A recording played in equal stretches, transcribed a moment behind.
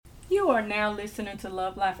are now listening to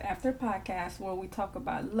Love Life After podcast, where we talk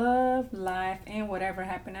about love, life, and whatever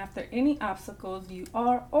happened after any obstacles you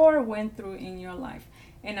are or went through in your life.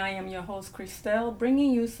 And I am your host, Christelle,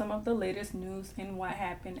 bringing you some of the latest news and what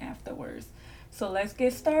happened afterwards. So let's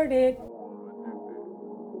get started.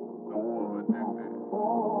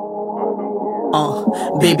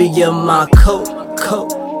 Baby, you're my coat.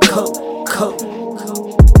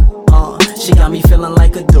 She got me feeling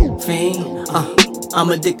like a dope fiend. I'm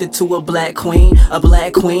addicted to a black queen,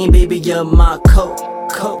 baby, you're my coat.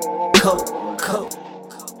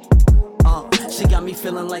 She got me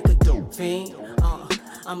feeling like a dope fiend.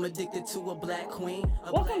 I'm addicted to a black queen.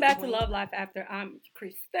 Welcome back to Love Life After. I'm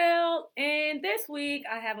Christelle, and this week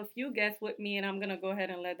I have a few guests with me, and I'm going to go ahead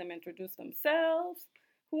and let them introduce themselves.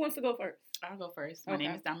 Who wants to go first? I'll go first. My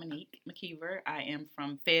name is Dominique McKeever. I am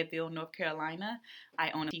from Fayetteville, North Carolina.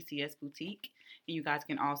 I own a TCS boutique. And you guys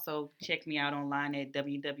can also check me out online at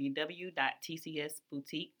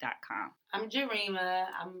www.tcsboutique.com. I'm Jarima.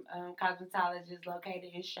 I'm a cosmetologist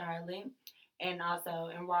located in Charlotte and also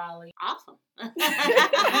in Raleigh. Awesome.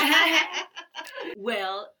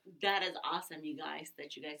 Well, that is awesome, you guys,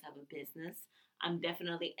 that you guys have a business. I'm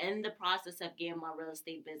definitely in the process of getting my real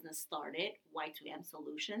estate business started, Y2M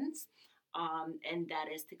Solutions. And that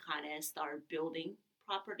is to kind of start building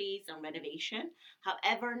properties and renovation.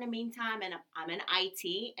 However, in the meantime, I'm in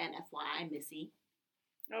IT, and FYI, Missy.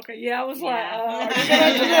 Okay, yeah, I was like,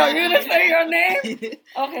 you're going to say your name?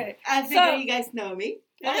 Okay. I figure you guys know me.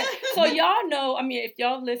 Okay, so y'all know, if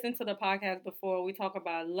y'all listened to the podcast before, we talk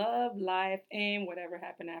about love, life, and whatever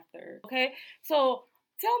happened after. Okay, so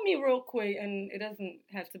tell me real quick, and it doesn't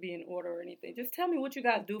have to be in order or anything. Just tell me what you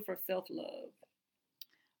guys do for self-love.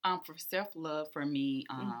 For self-love, for me,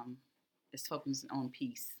 it's focusing on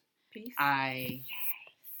peace. Peace? I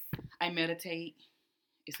meditate.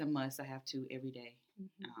 It's a must. I have to every day.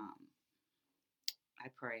 Mm-hmm. I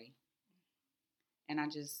pray. And I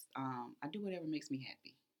just, I do whatever makes me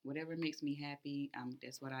happy. Whatever makes me happy,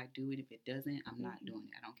 that's what I do. And if it doesn't, I'm not doing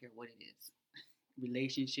it. I don't care what it is.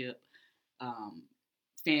 Relationship,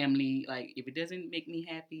 family. Like, if it doesn't make me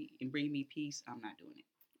happy and bring me peace, I'm not doing it.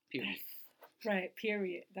 Period. Right,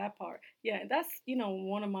 period. That part. Yeah, that's,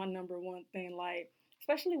 one of my number one thing. Like,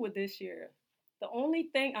 especially with this year, the only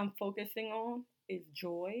thing I'm focusing on is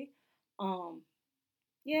joy.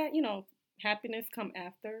 Happiness come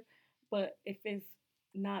after. But if it's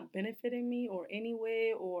not benefiting me or any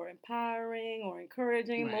way or empowering or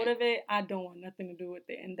encouraging, motivate, I don't want nothing to do with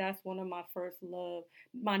it. And that's one of my first love,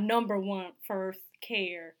 my number one first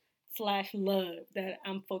care / love that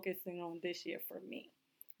I'm focusing on this year for me.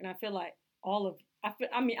 And I feel like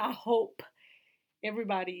I hope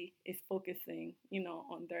everybody is focusing,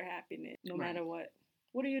 on their happiness no matter what.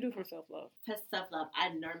 What do you do for self-love? For self-love, I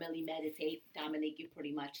normally meditate. Dominique, you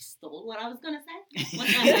pretty much stole what I was going to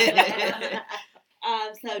say.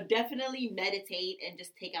 So definitely meditate and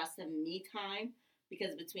just take out some me time,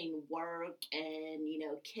 because between work and,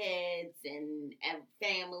 kids and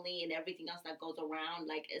family and everything else that goes around,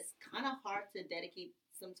 like, it's kind of hard to dedicate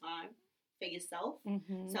some time for yourself.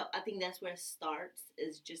 Mm-hmm. So I think that's where it starts,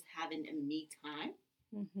 is just having a me time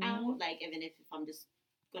out. Like, even if I'm just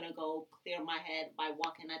going to go clear my head by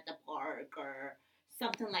walking at the park or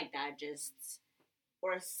something like that,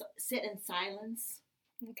 or sit in silence.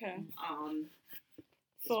 Okay.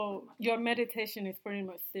 So your meditation is pretty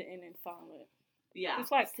much sitting in silence. Yeah.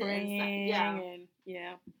 It's like praying and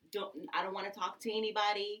I don't want to talk to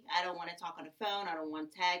anybody. I don't want to talk on the phone. I don't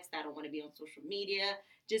want text. I don't want to be on social media.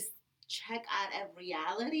 Just check out of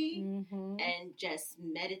reality and just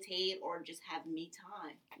meditate or just have me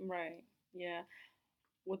time. Right. Yeah.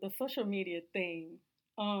 With the social media thing,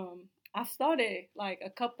 I started like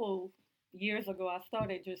a couple years ago. I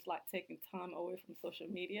started just like taking time away from social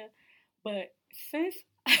media, but since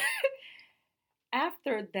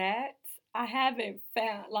after that, I haven't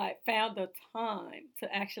found the time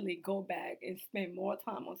to actually go back and spend more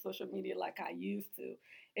time on social media like I used to.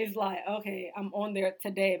 It's like, okay, I'm on there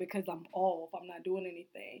today because I'm off. I'm not doing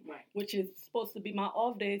anything, right? Which is supposed to be my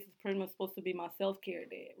off days. It's pretty much supposed to be my self-care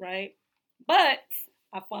day, right? But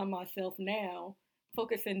I find myself now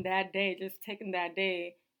focusing that day, just taking that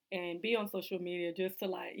day and be on social media just to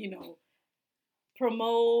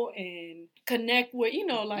promote and connect with,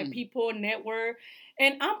 people, network.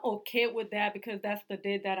 And I'm okay with that because that's the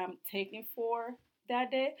day that I'm taking for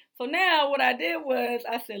that day. So now what I did was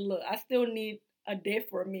I said, look, I still need a day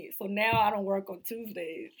for me. So now I don't work on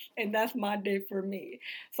Tuesdays, and that's my day for me.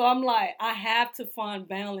 So I'm like, I have to find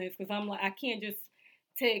balance, because I'm like, I can't just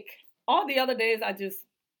take all the other days. I just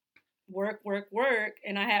work,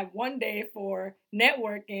 and I have one day for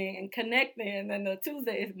networking and connecting, and then the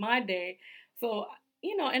Tuesday is my day. So,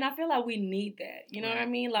 and I feel like we need that. You know what I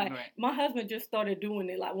mean? Like, my husband just started doing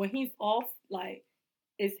it. Like, when he's off, like,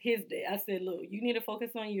 it's his day. I said, look, you need to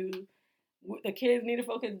focus on you. The kids need to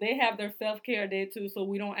focus. They have their self-care day, too, so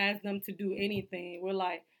we don't ask them to do anything. We're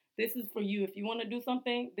like, this is for you. If you want to do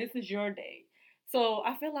something, this is your day. So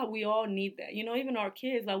I feel like we all need that. Even our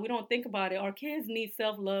kids, like, we don't think about it. Our kids need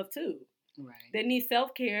self-love, too. Right. They need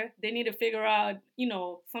self-care. They need to figure out,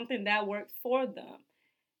 something that works for them.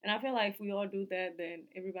 And I feel like if we all do that, then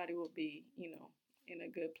everybody will be, in a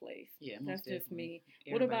good place. Yeah, that's just me.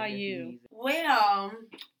 Everybody what about you? Well,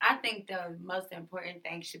 I think the most important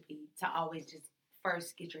thing should be to always just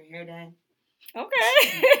first get your hair done.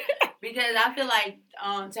 Okay. Because I feel like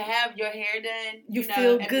to have your hair done, you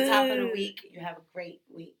feel at good. the top of the week, you have a great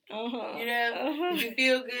week. Uh-huh. You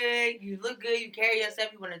feel good, you look good, you carry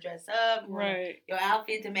yourself, you want to dress up, you want your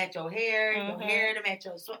outfit to match your hair, your hair to match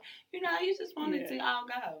your sweat. You just want it to all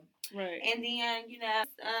go. Right. And then,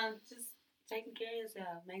 just taking care of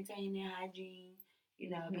yourself, maintaining hygiene.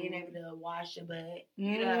 Being able to wash your butt.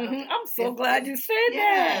 I'm so glad you said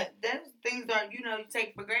that. Yeah, those things are, you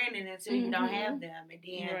take for granted until you don't have them. And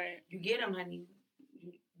then you get them, honey,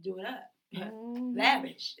 you do it up.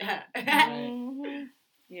 Lavish.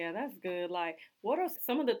 Yeah, that's good. Like, what are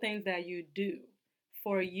some of the things that you do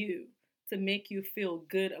for you to make you feel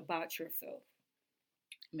good about yourself?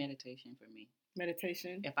 Meditation for me.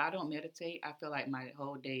 Meditation? If I don't meditate, I feel like my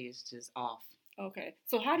whole day is just off. Okay.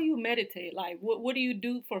 So how do you meditate? Like, what do you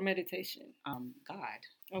do for meditation? God.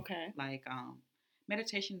 Okay. Like,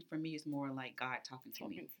 meditation for me is more like God talking to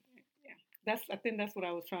me. Yeah. I think that's what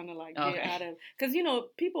I was trying to get out of. Because,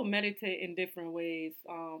 people meditate in different ways.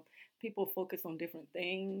 People focus on different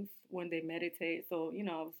things when they meditate. So, I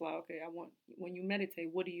was like, okay, when you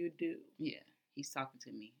meditate, what do you do? Yeah. He's talking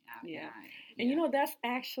to me. And that's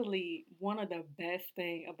actually one of the best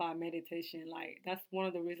thing about meditation. Like, that's one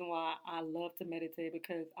of the reasons why I love to meditate,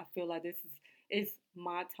 because I feel like this is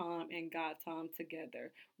my time and God's time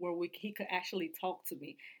together, where he could actually talk to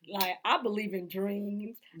me. Like, I believe in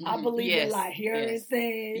dreams. I believe in like hearing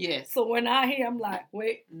things. Yes. So when I hear, I'm like,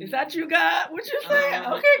 wait, is that you, God? What you saying? Okay,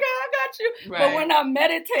 God, I got you. Right. But when I'm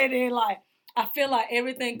meditating, like, I feel like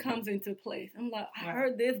everything comes into place. I'm like, I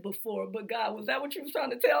heard this before, but God, was that what you was trying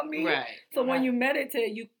to tell me? Right. So when you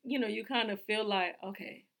meditate, you kind of feel like,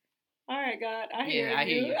 okay, all right, God, I hear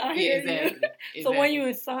you. I hear exactly. you. So when you're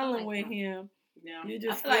in silence with Him, you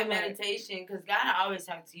just I feel like meditation, because God always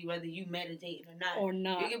talks to you whether you meditate or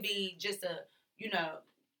not. It could be just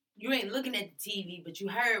you ain't looking at the TV, but you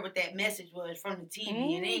heard what that message was from the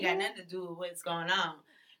TV, and it ain't got nothing to do with what's going on.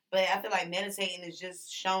 But I feel like meditating is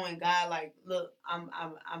just showing God, like, look, I'm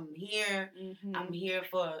here. I'm here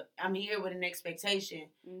with an expectation.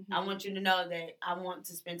 I want you to know that I want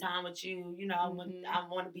to spend time with you. I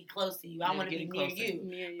want to be close to you. I want to be near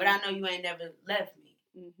you. But I know you ain't never left me.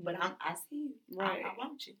 But I see you. Right. I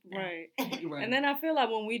want you. Right. And then I feel like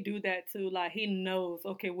when we do that too, like, He knows,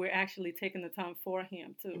 okay, we're actually taking the time for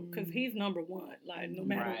Him too, because He's number one. Like, no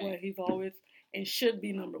matter what, He's always and should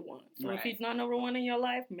be number one. So if He's not number one in your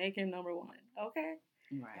life, make Him number one. Okay?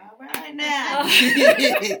 Right. All right now. I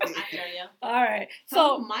hear you. All right.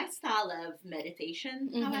 So my style of meditation,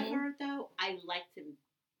 however, though, I like to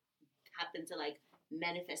tap into like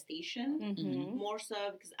manifestation more so,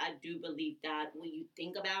 because I do believe that what you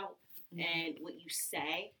think about and what you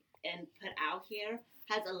say and put out here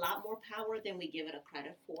has a lot more power than we give it a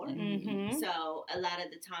credit for. So a lot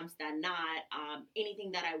of the times that not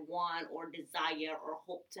anything that I want or desire or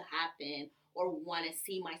hope to happen or want to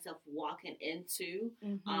see myself walking into,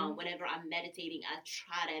 whenever I'm meditating, I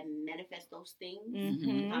try to manifest those things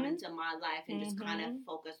to come into my life and just kind of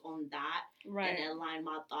focus on that and align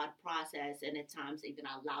my thought process, and at times even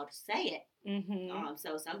out loud say it.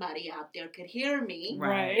 So somebody out there could hear me.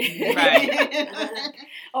 Right.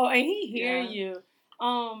 Oh, and He hear you.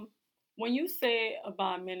 When you say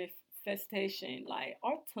about manifestation, like,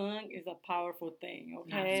 our tongue is a powerful thing,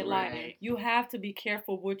 okay? That's like, right. you have to be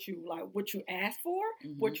careful what you ask for,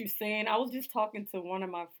 what you saying. I was just talking to one of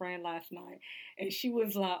my friends last night, and she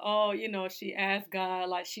was like, oh, she asked God,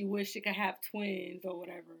 like, she wished she could have twins or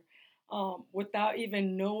whatever, without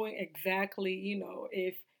even knowing exactly,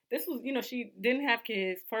 if this was, she didn't have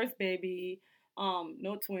kids, first baby,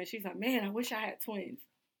 no twins. She's like, man, I wish I had twins.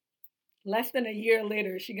 Less than a year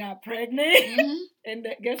later, she got pregnant, and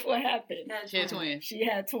guess what happened? She had twins. She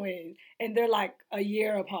had twins, and they're like a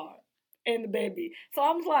year apart, and the baby. So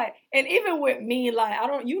I was like, and even with me, like,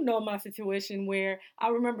 my situation where I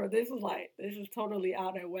remember this is totally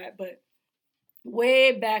out of whack, but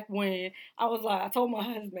way back when, I was like, I told my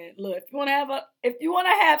husband, look, if you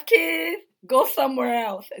wanna have kids, go somewhere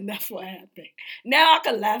else, and that's what happened. Now I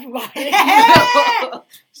can laugh about it.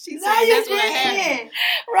 She said that's what happened.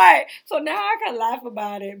 Right. So now I can laugh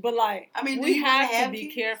about it, but like, I mean, we have to be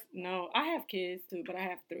careful. No, I have kids too, but I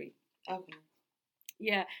have 3. Okay.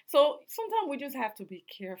 Yeah. So sometimes we just have to be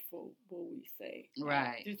careful what we say.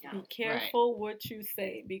 Right. Just be careful what you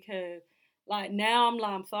say, because like now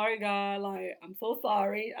I'm sorry, God. Like, I'm so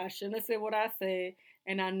sorry. I shouldn't have said what I said,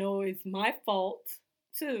 and I know it's my fault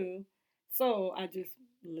too. So I just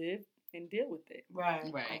live and deal with it. Right.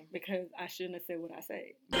 Because I shouldn't have said what I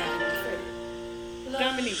said.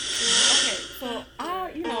 Dominique. Okay, so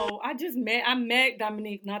I met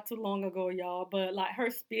Dominique not too long ago, y'all. But like, her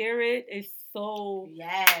spirit is so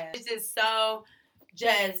it's just so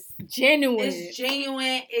genuine. It's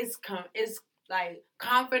genuine. It's like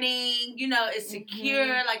comforting. You know, it's secure.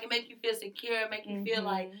 Mm-hmm. Like, it make you feel secure. Make you feel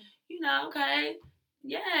like, you know, okay.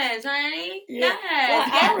 Yes, honey. Yeah.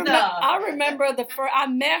 Yes. Well, I remember I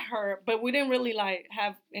met her, but we didn't really like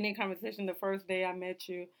have any conversation the first day I met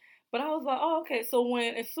you. But I was like, oh, okay. So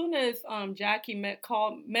as soon as Jackie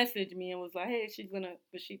messaged me and was like, hey, she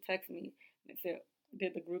texted me and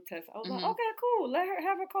did the group test. I was like, okay, cool.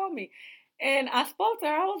 Have her call me. And I spoke to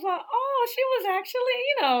her. I was like, oh, she was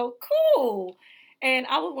actually, cool. And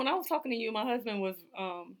when I was talking to you, my husband was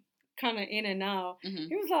kind of in and out. Mm-hmm.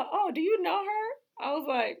 He was like, oh, do you know her? I was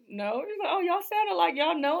like, no. He was like, oh, y'all sounded like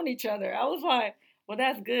y'all known each other. I was like, well,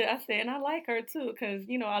 that's good. I said, and I like her too, because,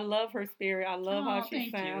 I love her spirit. I love how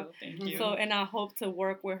she sounds. Thank you. So, and I hope to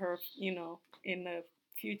work with her, in the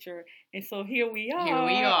future. And so here we are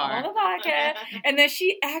on the podcast. And then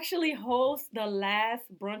she actually hosts the last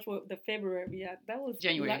brunch with the February. Yeah, that was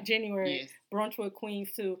January yes. Brunch with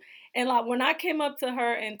Queens too. And like, when I came up to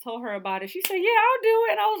her and told her about it, she said, yeah, I'll do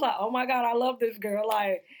it. And I was like, oh my God, I love this girl.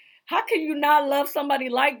 Like, how can you not love somebody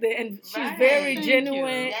like that? And she's very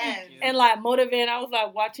genuine and like motivated. I was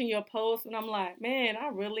like watching your post and I'm like, man,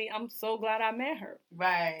 I'm so glad I met her.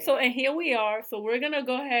 Right. So, and here we are. So we're going to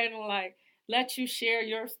go ahead and like let you share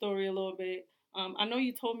your story a little bit. I know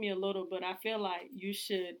you told me a little, but I feel like you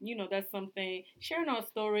should, that's something, sharing our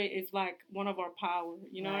story is like one of our power.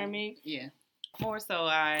 You know what I mean? Yeah. More so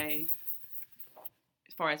as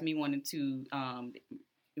far as me wanting to,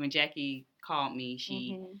 when Jackie called me,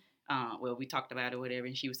 she... we talked about it or whatever,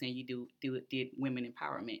 and she was saying you did women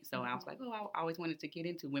empowerment. So I was like, I always wanted to get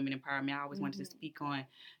into women empowerment. I always wanted to speak on,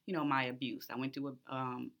 my abuse. I went through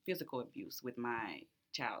physical abuse with my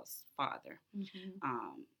child's father.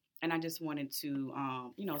 And I just wanted to,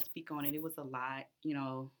 speak on it. It was a lot,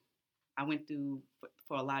 I went through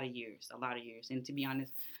for a lot of years. And to be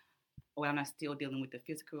honest, I'm not still dealing with the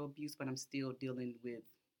physical abuse, but I'm still dealing with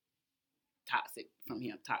toxic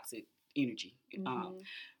energy.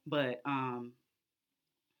 But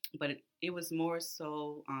it was more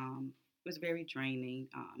so, it was very draining.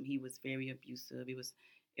 He was very abusive. It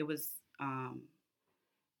was I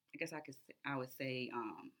guess I would say,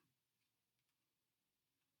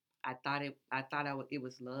 I thought it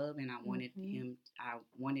was love, and I wanted him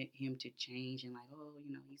to change, and like,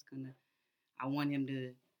 I wanted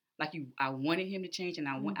him to change, and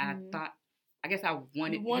I guess I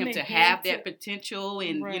wanted him to have that potential,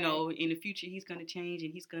 and in the future he's gonna change,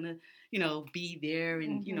 and he's gonna be there,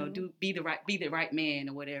 and be the right man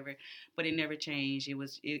or whatever. But it never changed. He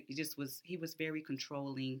was very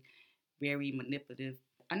controlling, very manipulative,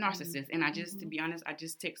 a narcissist. And I just, to be honest, I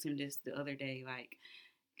just texted him this the other day, like,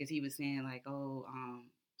 because he was saying like,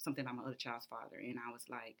 something about my other child's father, and I was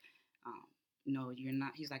like, no, you're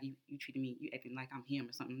not. He's like, you treated me, you acting like I'm him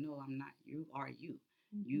or something. No, I'm not. You are you.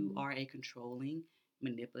 You are a controlling,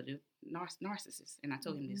 manipulative narcissist. And I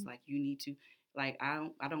told him this, like, you need to, like, I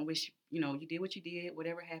don't wish, you did what you did,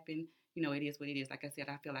 whatever happened, it is what it is. Like I said,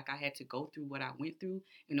 I feel like I had to go through what I went through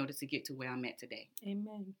in order to get to where I'm at today.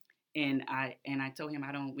 Amen. And I told him,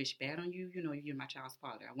 I don't wish bad on you. You're my child's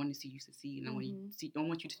father. I want to see you succeed, and I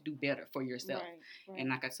want you to do better for yourself. Right. And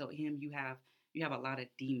like I told him, you have a lot of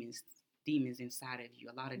demons inside of you,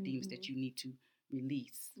 a lot of demons that you need to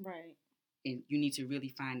release. Right. And you need to really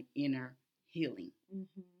find inner healing.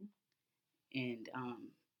 And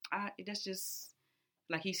that's just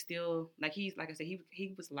like, he's still like, I said,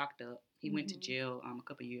 he was locked up. He went to jail a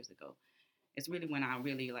couple of years ago. It's really when I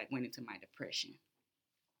really like went into my depression.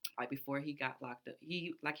 Like, before he got locked up,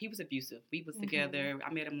 he was abusive. We was together.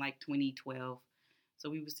 I met him like 2012, so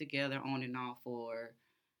we was together on and off for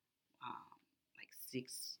like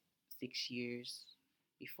six years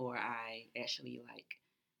before I actually like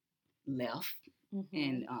left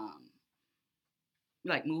and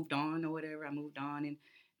like moved on or whatever. I moved on, and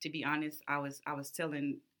to be honest, I was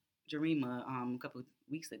telling Jarima a couple of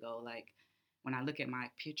weeks ago, like when I look at my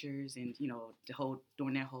pictures and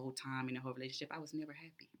during that whole time in the whole relationship, I was never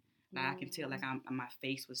happy. Like I can tell, like my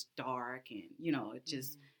face was dark, and it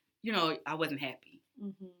just, I wasn't happy.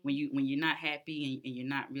 Mm-hmm. When you're not happy and you're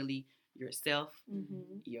not really yourself,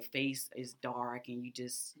 your face is dark, and you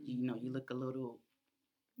just you look a little.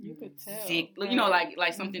 You could tell, sick, right.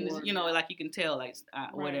 like something, like you can tell, like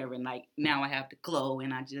whatever. And like now I have the glow,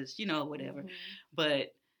 and I just, whatever. Mm-hmm.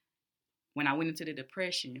 But when I went into the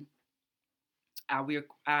depression,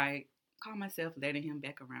 I called myself letting him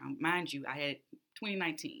back around. Mind you, I had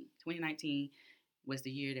 2019. 2019 was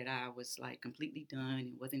the year that I was like completely done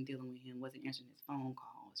and wasn't dealing with him, wasn't answering his phone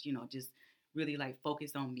calls. Just really like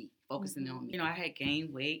focusing on me. I had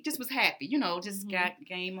gained weight, just was happy, just got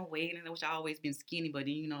gained my weight, and which I always been skinny, but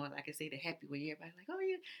then, like I say, the happy way, everybody's like, oh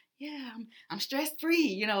yeah, I'm stress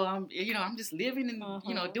free, I'm just living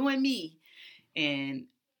and doing me. And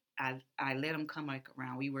I let him come back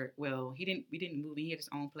around. We didn't move. He had his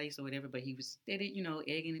own place or whatever, but he was steady,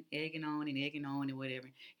 egging on and whatever.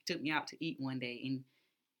 He took me out to eat one day, and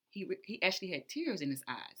he actually had tears in his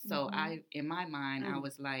eyes. So in my mind, I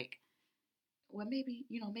was like, well, maybe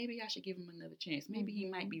I should give him another chance. Maybe he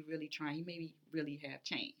might be really trying. He maybe really have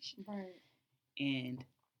changed. Right. And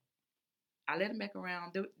I let him back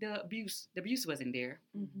around. The abuse wasn't there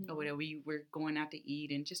or whatever. We were going out to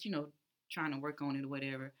eat and just, trying to work on it or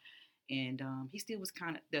whatever. And he still was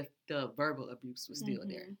kind of, the verbal abuse was still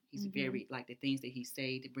there. He's very, like the things that he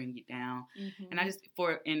say to bring you down. And as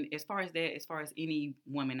far as any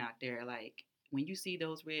woman out there, like when you see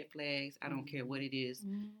those red flags, I don't care what it is.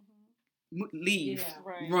 Leave,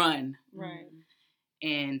 run. Right.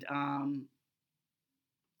 And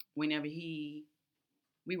whenever we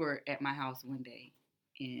were at my house one day,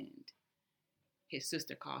 and his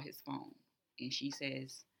sister called his phone, and she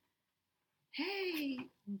says, hey,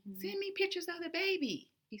 send me pictures of the baby.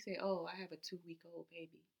 He said, oh, I have a 2-week-old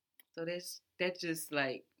baby. So that just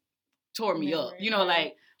like tore me up.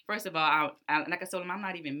 Like, first of all, I like I told him, I'm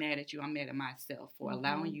not even mad at you. I'm mad at myself for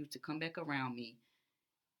allowing you to come back around me.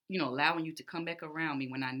 Allowing you to come back around me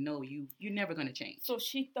when I know you're never going to change. So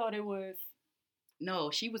she thought it was...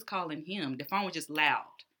 No, she was calling him. The phone was just loud.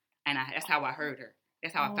 And that's how I heard her.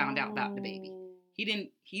 That's how I found out about the baby. He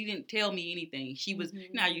didn't tell me anything. She was,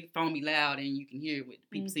 now you phone me loud and you can hear what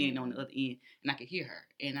people saying on the other end. And I could hear her.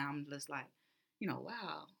 And I'm just like,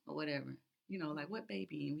 wow, or whatever. Like, what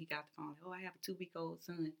baby? And we got the phone. Like, oh, I have a 2-week-old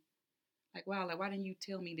son. Like, wow, like, why didn't you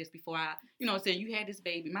tell me this before saying you had this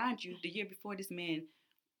baby. Mind you, the year before this man...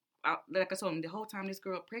 like I told him, the whole time this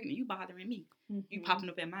girl pregnant, you bothering me. You popping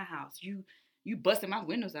up at my house. You busting my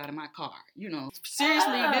windows out of my car.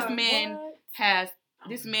 Seriously,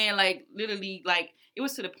 this man, like, literally, like, it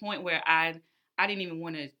was to the point where I didn't even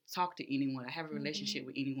want to talk to anyone. I have a relationship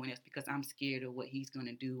with anyone else because I'm scared of what he's going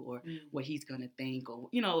to do or what he's going to think or,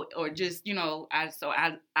 or just,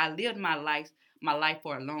 I lived my life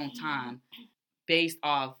for a long time based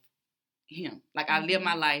off him. Like, I lived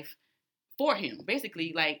my life for him,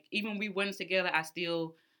 basically. Like, even when we went together, I'm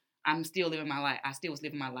still living my life. I still was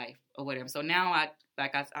living my life or whatever. So now I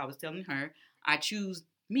was telling her, I choose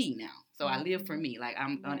me now. So I live for me. Like,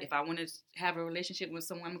 if I want to have a relationship with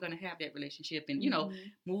someone, I'm going to have that relationship and,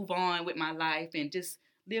 move on with my life and just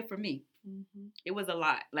live for me. It was a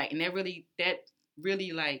lot. Like, and that really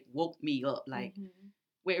like woke me up. Like,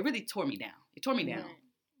 where it really tore me down. It tore me down.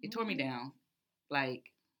 It tore me down. Like,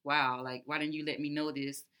 wow. Like, why didn't you let me know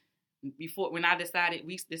this? Before, when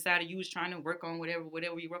we decided you was trying to work on whatever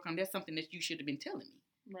you work on, that's something that you should have been telling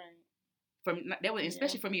me. Right.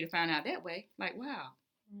 Especially for me to find out that way, like, wow,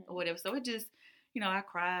 or whatever. So it just, I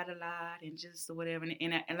cried a lot and just whatever.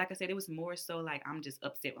 And like I said, it was more so like, I'm just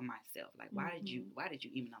upset with myself. Like, why did you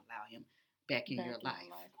even allow him back in your life?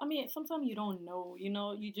 I mean, sometimes you don't know,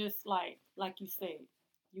 you just like you said,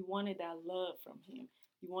 you wanted that love from him.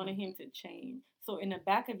 You wanted him to change. So in the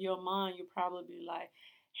back of your mind, you're probably like,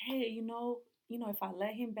 hey, if I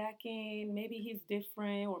let him back in, maybe he's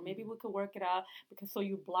different, or maybe we could work it out. So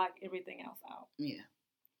you block everything else out. Yeah.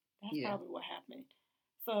 That's probably what happened.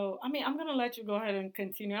 So, I mean, I'm going to let you go ahead and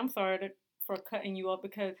continue. I'm sorry for cutting you up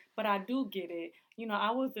but I do get it.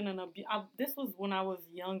 I was in this was when I was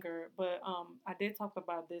younger, but I did talk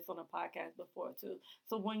about this on a podcast before too.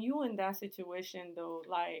 So when you in that situation though,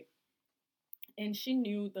 like, and she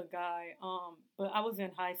knew the guy, but I was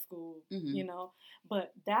in high school,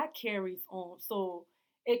 but that carries on. So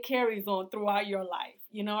it carries on throughout your life.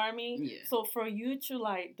 You know what I mean? Yeah. So for you to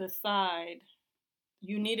like decide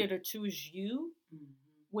you needed to choose you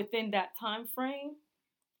within that time frame,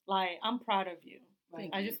 like, I'm proud of you. Right.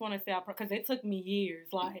 I just want to say, because it took me years.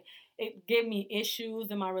 Like, it gave me issues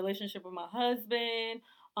in my relationship with my husband.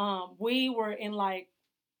 We were in, like,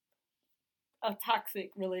 a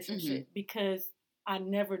toxic relationship because I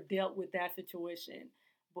never dealt with that situation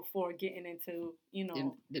before getting into, you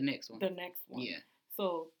know, the next one. Yeah.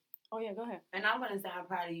 So, go ahead. And I want to say I'm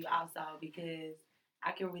proud of you also because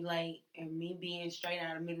I can relate, and me being straight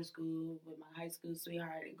out of middle school with my high school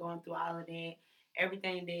sweetheart and going through all of that,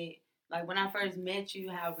 everything that, like, when I first met you,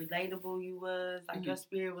 how relatable you was, like, your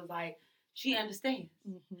spirit was like, she understands.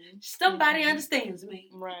 Somebody understands me.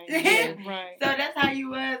 Right. Yeah, right. So that's how you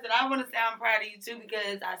was, and I want to say I'm proud of you too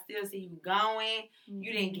because I still see you going.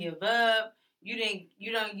 You didn't give up. You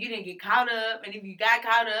didn't get caught up, and if you got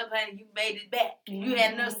caught up, honey, you made it back. You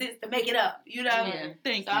had enough sense to make it up. You know. Yeah.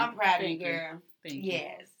 Thank you. I'm proud of you, girl. Thank you.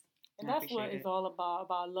 Yes. And that's what it's all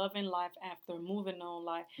about loving life after moving on.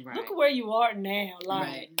 Like, look at where you are now.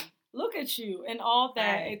 Like, look at you and all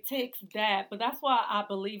that. Right. It takes that. But that's why I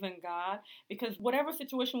believe in God. Because whatever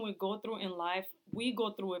situation we go through in life, we go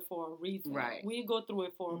through it for a reason. Right. We go through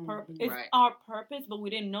it for a purpose. It's our purpose, but we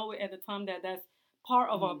didn't know it at the time that that's part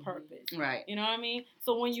of our purpose. Right. You know what I mean?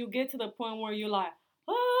 So when you get to the point where you're like,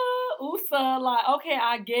 like, okay,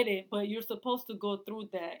 I get it, but you're supposed to go through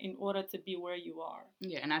that in order to be where you are.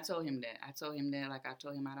 Yeah, and I told him that. Like, I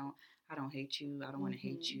told him I don't hate you. I don't want to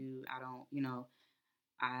hate you. I don't, you know,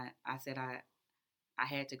 I said I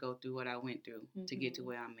had to go through what I went through to get to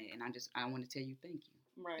where I'm at, and I want to tell you thank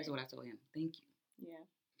you. Right. That's what I told him. Thank you. Yeah.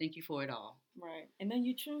 Thank you for it all. Right. And then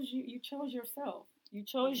you chose yourself. You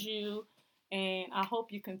chose you, and I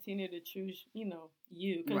hope you continue to choose, you know,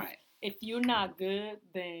 you. Right. If you're not good,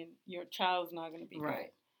 then your child's not going to be good.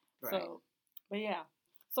 Right. So, but yeah.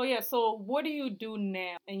 So what do you do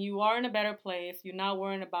now? And you are in a better place. You're not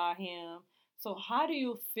worrying about him. So how do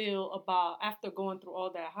you feel about, after going through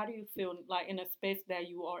all that, how do you feel like in a space that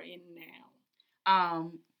you are in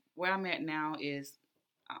now? Where I'm at now is,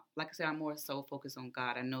 like I said, I'm more so focused on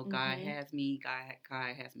God. I know God has me.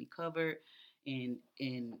 God has me covered. And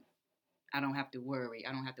I don't have to worry.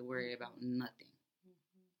 I don't have to worry about nothing.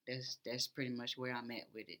 That's pretty much where I'm at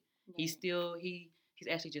with it. Right. He's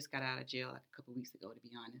actually just got out of jail like a couple weeks ago, to be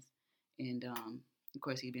honest. And of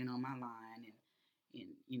course he's been on my line, and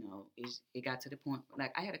you know, it got to the point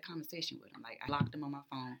like I had a conversation with him. Like, I blocked him on my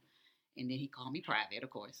phone, and then he called me private, of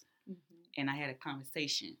course. And I had a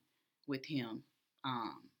conversation with him,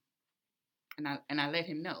 and I let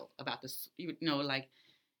him know about this. You know, like,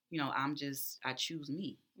 you know, I choose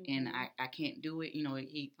me, and I can't do it. You know,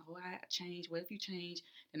 I change. Well, if you change,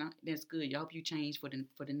 then that's good. I hope you change for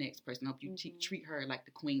the next person. I hope you treat her like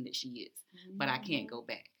the queen that she is. But I can't go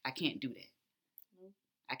back. I can't do that.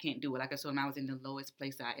 I can't do it. Like I told him, I was in the lowest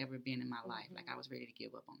place I ever been in my life. Like, I was ready to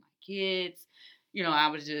give up on my kids. You know, I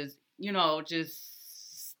was just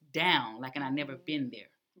down. Like, and I never been there.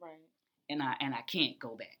 Right. And I can't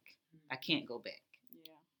go back. I can't go back.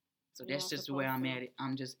 So that's just where I'm at.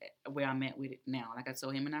 I'm just where I'm at with it now. Like I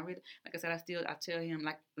told him, and I tell him,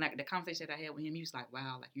 like the conversation that I had with him, he was like,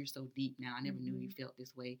 wow, like, you're so deep now. I never knew you felt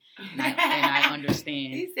this way. And I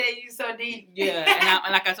understand. He said you so deep. Yeah.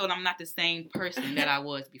 And like I told him, I'm not the same person that I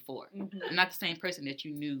was before. I'm not the same person that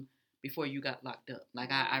you knew before you got locked up. Like,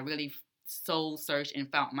 I really soul searched and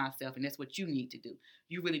found myself, and that's what you need to do.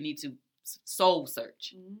 You really need to soul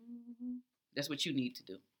search. That's what you need to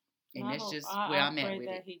do. And that's just where I'm at with it. I pray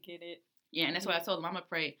that he get it. Yeah, and that's what I told him. I'm going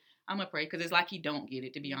to pray, because it's like he don't get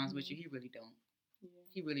it, to be honest with you. He really don't. Yeah.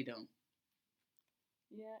 He really don't.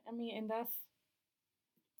 Yeah, I mean, and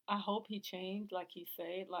I hope he changed, like he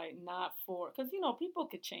said, like, not for, because, you know, people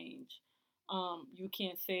could change. You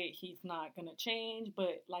can't say he's not going to change,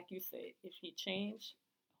 but like you said, if he changed,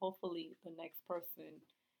 hopefully the next person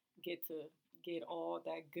get all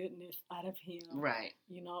that goodness out of him. Right.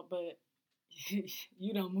 You know, but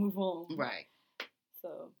you don't move on. Right.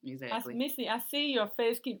 So exactly. Missy, I see your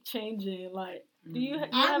face keep changing. Like, do you?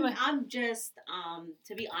 I'm just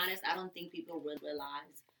to be honest, I don't think people would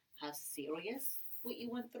realize how serious what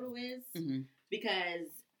you went through is, because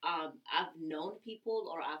I've known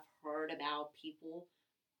people, or I've heard about people.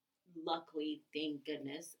 Luckily, thank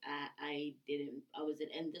goodness, I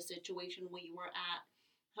wasn't in the situation where you were at.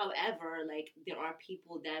 However, like, there are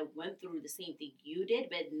people that went through the same thing you did,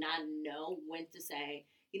 but not know when to say,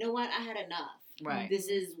 you know what, I had enough. Right. This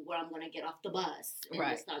is where I'm going to get off the bus and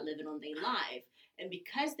just start living on their life. And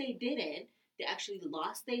because they didn't, they actually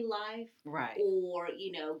lost their life. Right. Or,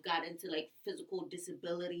 you know, got into, like, physical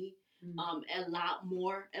disability, a lot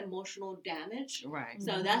more emotional damage. Right.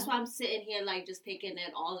 So that's why I'm sitting here, like, just taking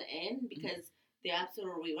it all in, because they're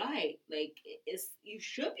absolutely right. Like, you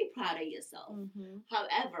should be proud of yourself.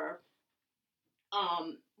 However,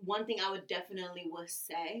 One thing I would definitely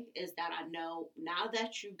say is that I know now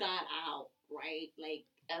that you got out, right, like,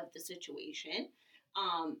 of the situation,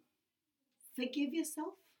 forgive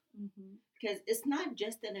yourself. Because it's not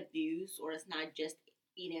just an abuse, or it's not just,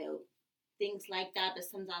 things like that, but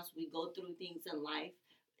sometimes we go through things in life,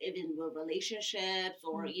 even with relationships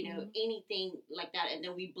or, anything like that, and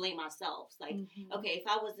then we blame ourselves. Like, okay, if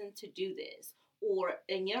I wasn't to do this, or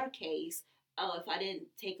in your case, if I didn't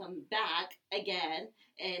take him back again,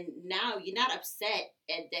 and now you're not upset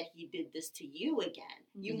that he did this to you again.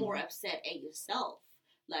 You're more upset at yourself.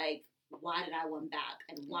 Like, why did I went back,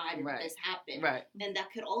 and why did this happen? Right. And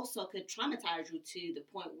that could traumatize you to the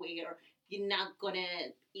point where you're not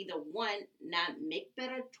gonna either, one, not make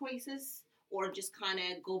better choices, or just kind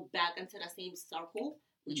of go back into the same circle,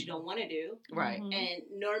 which you don't want to do. Right. And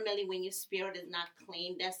normally when your spirit is not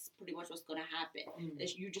clean, that's pretty much what's going to happen.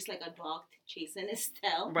 You're just like a dog chasing its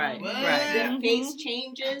tail. Right. The face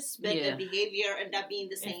changes, but the behavior end up being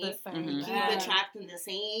the same. Keep Keep attracting the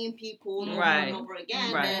same people over and over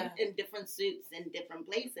again, but in different suits in different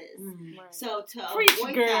places. So to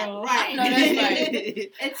avoid that, No, that's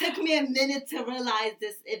right. It took me a minute to realize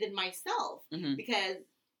this even myself, because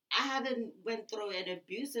I haven't went through an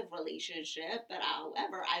abusive relationship, but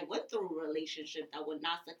however, I went through a relationship that was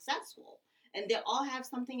not successful. And they all have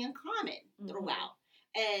something in common throughout.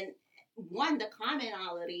 And one, the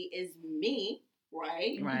commonality is me,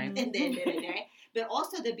 right? Right. And then, but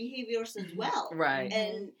also the behaviors as well. Right.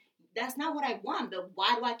 And that's not what I want, but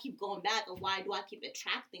why do I keep going back, and why do I keep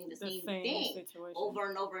attracting the same thing situation over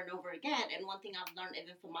and over and over again? And one thing I've learned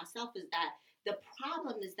even for myself is that the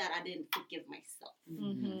problem is that I didn't forgive myself.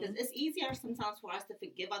 Because it's easier sometimes for us to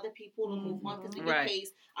forgive other people to move on. Because in your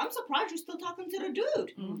case, I'm surprised you're still talking to the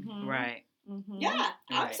dude. Right. Yeah,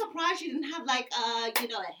 I'm surprised you didn't have like a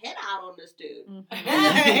head out on this dude.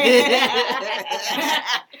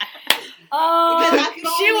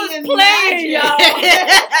 She was playing, y'all.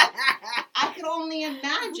 I could only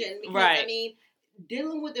imagine, because I mean,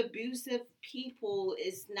 dealing with abusive people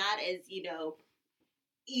is not as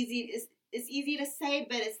easy. It's easy to say,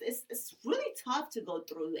 but it's really tough to go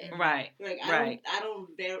through it. Right. Like I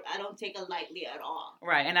don't take it lightly at all.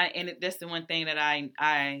 Right. And that's the one thing that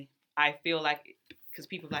I feel like, because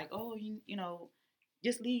people are like, oh,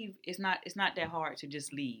 just leave. It's not that hard to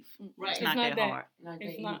just leave. Right. It's not that hard.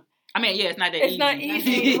 It's not. I mean, yeah, it's not that easy. It's not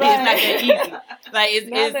easy. It's not that easy. Like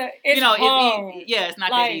it's hard. it's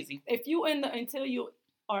not that easy. If you until you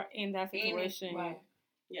are in that situation,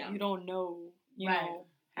 you don't know. You know.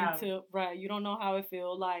 You don't know how it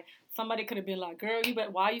feels. Like, somebody could have been like, girl,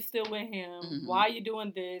 why are you still with him? Why are you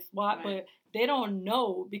doing this? Why? But they don't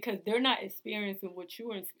know, because they're not experiencing what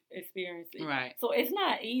you're experiencing. Right. So it's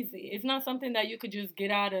not easy. It's not something that you could just get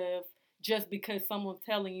out of just because someone's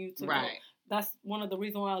telling you to. Right. Go. That's one of the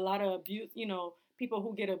reasons why a lot of abuse, people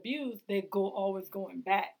who get abused, they always going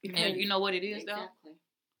back. And you know what it is, exactly. though?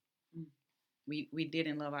 We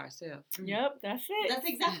didn't love ourselves. Yep, that's it. That's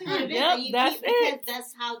exactly what it is. Yep, and because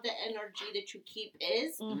that's how the energy that you keep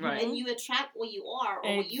is. Right. And you attract what you are,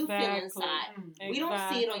 or what you feel inside. We don't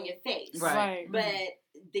see it on your face. Right. But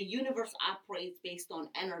the universe operates based on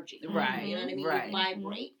energy. Right. You know what I mean? Right. You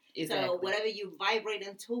vibrate. Exactly. So whatever you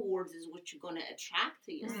vibrating towards is what you're going to attract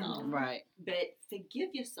to yourself. Right. But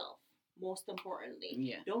forgive yourself, most importantly.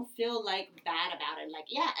 Yeah. Don't feel like bad about it. Like,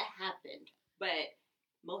 yeah, it happened. But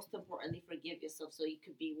most importantly, forgive yourself so you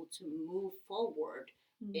could be able to move forward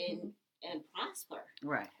and prosper.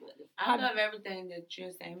 Right. I love everything that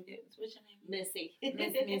you're saying. What's your name? Missy.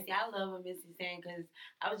 Missy. I love what Missy's saying, because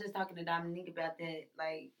I was just talking to Dominique about that.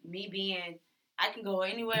 Like, I can go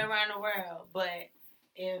anywhere around the world, but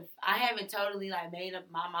if I haven't totally like made up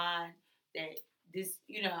my mind that this,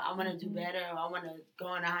 I want to do better, or I want to go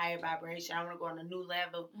on a higher vibration, I want to go on a new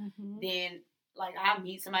level, then like I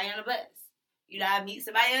meet somebody on the bus. I meet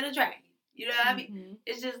somebody on the train. You know what I mean?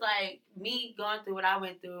 It's just like me going through what I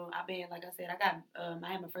went through. I've been, like I said, I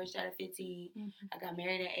had my first child at 15. I got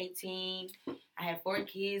married at 18. I had 4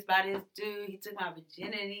 kids by this dude. He took my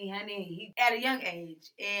virginity, honey. At a young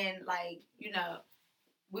age. And like,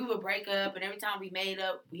 we would break up, and every time we made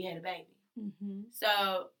up, we had a baby.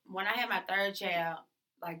 So when I had my 3rd child,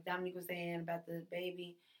 like Dominique was saying about the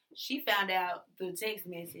baby, she found out through text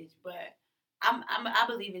message, but I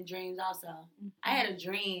believe in dreams also. I had a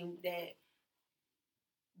dream that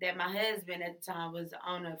my husband at the time was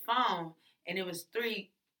on a phone, and it was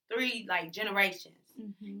three like generations.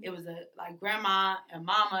 It was a like grandma and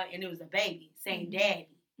mama, and it was a baby saying daddy.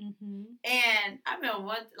 And I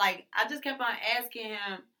remember I just kept on asking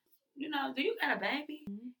him, do you got a baby?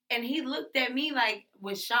 And he looked at me like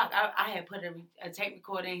with shock. I had put a tape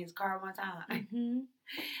recorder in his car one time. Mm-hmm.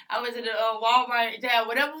 I was at the Walmart. Yeah,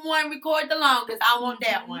 whatever one record the longest, I want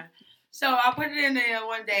that one. So I put it in there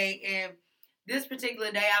one day, and this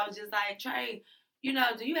particular day, I was just like, Trey, do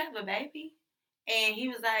you have a baby? And he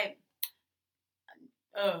was like,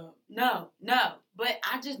 no. But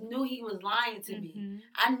I just knew he was lying to me.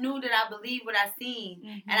 I knew that I believed what I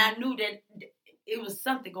seen, and I knew that it was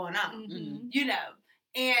something going on,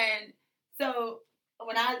 And so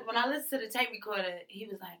when I listened to the tape recorder, he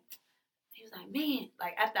was like, man,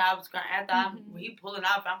 like after I was crying, he pulling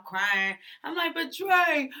off, I'm crying. I'm like, but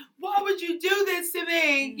Trey, why would you do this to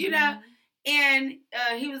me? And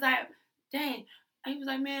he was like, dang. He was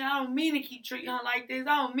like, man, I don't mean to keep treating her like this.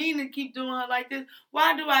 I don't mean to keep doing her like this.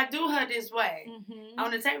 Why do I do her this way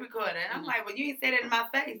on the tape recorder? And I'm like, well, you ain't say that in my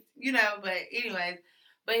face, But anyways,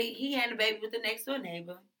 he had a baby with the next door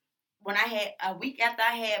neighbor. When I had a week after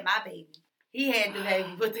I had my baby, he had the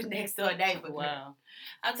baby with the next door neighbor. Wow.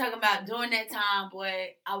 I'm talking about during that time,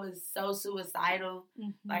 boy, I was so suicidal.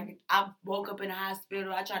 Like, I woke up in the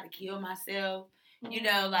hospital. I tried to kill myself.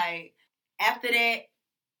 Like, after that,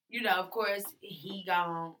 of course, he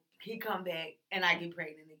gone. He come back, and I get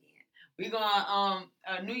pregnant again. We going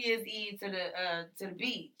New Year's Eve to the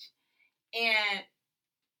beach. And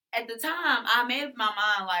at the time, I made up my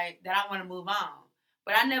mind, like, that I want to move on.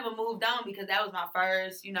 But I never moved on because that was my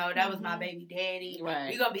first, that was my baby daddy. Right.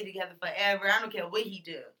 We're going to be together forever. I don't care what he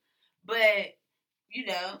do. But,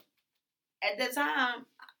 at that time,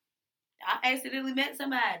 I accidentally met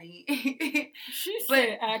somebody. She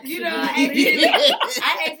said accidentally.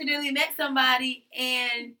 I accidentally met somebody,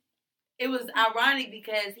 and it was ironic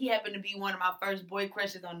because he happened to be one of my first boy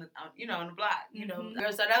crushes on the block.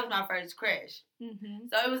 So that was my first crush.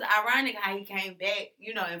 So it was ironic how he came back,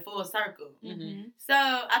 in full circle. So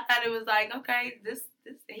I thought it was like, okay, this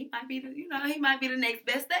he might be the next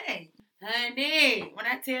best thing. Honey, when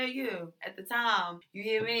I tell you at the time, you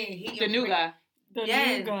hear me? The new guy.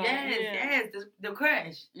 Yes, the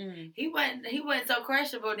crush. He wasn't so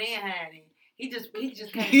crushable then, honey. He just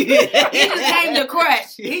came. He just came to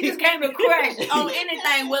crush. He just came to crush on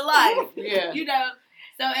anything with life. Yeah.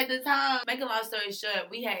 So at the time, make a long story short,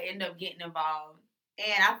 we had ended up getting involved,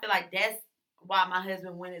 and I feel like that's why my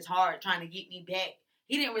husband went as hard trying to get me back.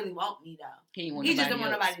 He didn't really want me though. He just didn't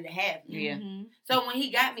want nobody to have me. Yeah. So when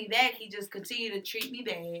he got me back, he just continued to treat me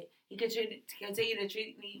bad. He continued to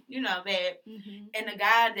treat me, bad. And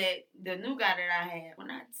the new guy that I had,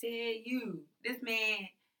 when I tell you, this man,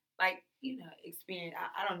 like, experience,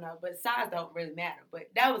 I don't know, but size don't really matter. But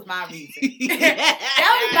that was my reason.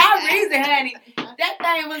 That was my reason, honey. That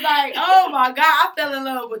thing was like, oh my God, I fell in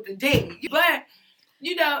love with the D. But,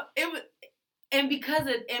 it was, and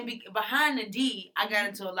behind the D, I got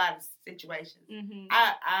into a lot of situations.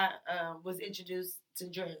 I was introduced to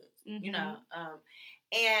drugs,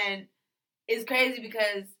 and it's crazy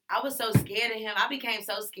because I was so scared of him. I became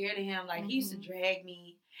so scared of him. Like, he used to drag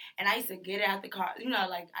me, and I used to get out the car.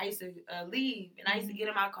 Like, I used to leave, and I used to get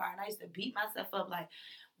in my car, and I used to beat myself up. Like,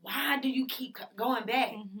 why do you keep going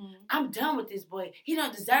back? I'm done with this boy. He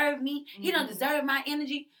don't deserve me. He don't deserve my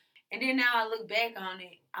energy. And then now I look back on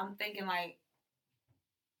it, I'm thinking, like,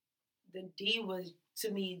 the D was,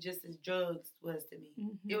 to me, just as drugs was to me.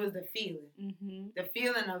 It was the feeling. The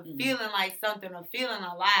feeling of feeling like something, or feeling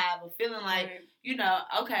alive, or feeling like,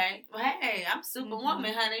 okay, well, hey, I'm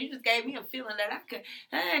Superwoman, honey. You just gave me a feeling that I could,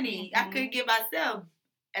 honey, I couldn't give myself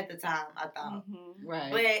at the time, I thought.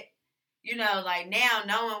 Right. But, like now,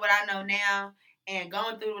 knowing what I know now, and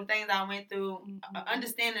going through the things I went through,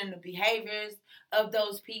 understanding the behaviors of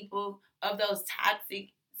those people, of those toxic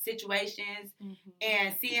situations,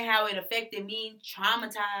 and seeing how it affected me,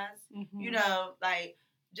 traumatized, like,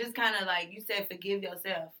 just kind of like you said, forgive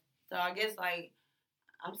yourself. So I guess, like,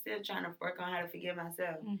 I'm still trying to work on how to forgive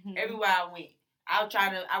myself. Everywhere I went,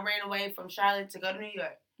 I ran away from Charlotte to go to New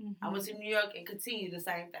York. I went to New York and continued the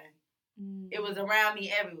same thing. It was around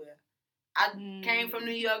me everywhere. I came from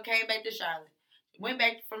New York, came back to Charlotte. Went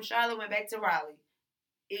back from Charlotte, went back to Raleigh.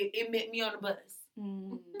 It met me on the bus.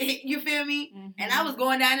 You feel me? And I was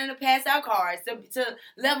going down in the pass out cars to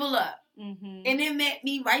level up. And it met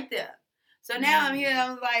me right there. So now I'm here,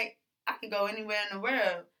 I was like, I can go anywhere in the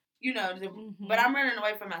world, but I'm running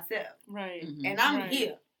away from myself. Right. And I'm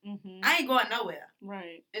here. I ain't going nowhere.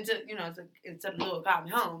 Right. Until the Lord called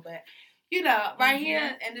me home. But, right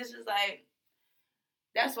here, and it's just like,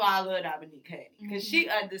 that's why I love Dominique Honey. Because she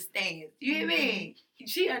understands. You hear me?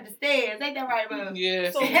 She understands. Ain't that right, bro?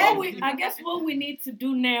 Yeah. So I guess what we need to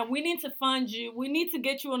do now, we need to find you. We need to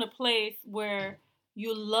get you in a place where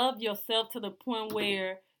you love yourself to the point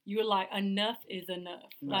where you're like, enough is enough.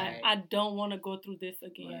 Right. Like, I don't want to go through this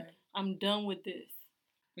again. Right. I'm done with this.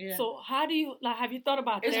 Yeah. So how do you, like, have you thought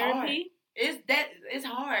about therapy? It's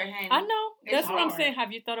hard, honey. I know. That's It's what I'm hard. saying.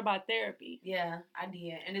 Have you thought about therapy? Yeah, I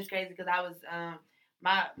did, and it's crazy because I was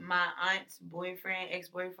my aunt's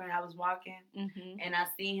ex-boyfriend. I was walking, Mm-hmm. and I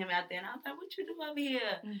seen him out there, and I was like, "What you do over here?"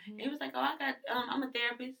 Mm-hmm. And he was like, "Oh, I got I'm a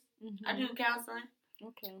therapist. I do counseling."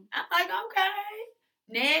 Okay. I'm like, "Okay."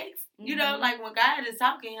 Next, you know, Mhm. like when God is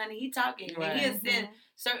talking, honey, he talking, Right. and he'll send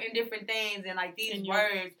certain different things and like these And your-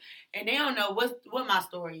 words, and they don't know what my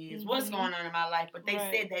story is, what's Mhm. going on in my life, but they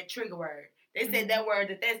Right. said that trigger word. They said that word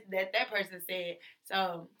that person said.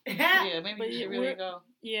 So Yeah, maybe But you should we're- really go.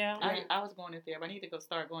 Yeah. I was going to therapy. I need to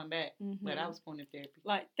start going back, but I Mhm. was going to therapy.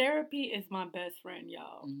 Like, therapy is my best friend,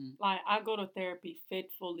 y'all. Mhm. Like, I go to therapy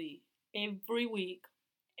faithfully every week,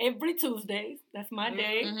 every Tuesdays. That's my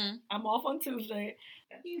day. Mm-hmm. I'm off on Tuesday.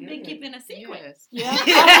 You've been keeping a secret. Yes. Yeah.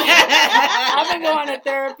 I've been going to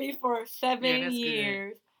therapy for 7 Yeah, that's good.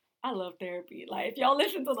 years. I love therapy. Like, if y'all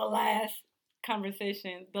listen to the last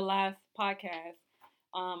conversation, the last podcast,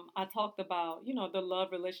 I talked about, the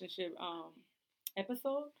love relationship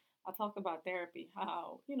episode. I talked about therapy,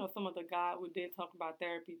 how, some of the guys we did talk about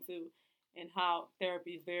therapy too, and how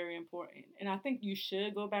therapy is very important. And I think you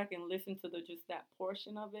should go back and listen to just that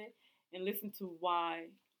portion of it and listen to why,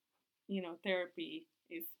 therapy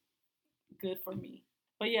is good for me.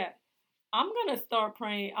 But yeah, I'm going to start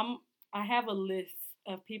praying. I have a list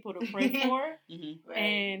of people to pray for, Mm-hmm. Right.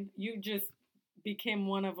 and you just became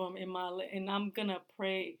one of them in my list. And I'm going to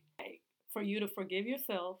pray for you to forgive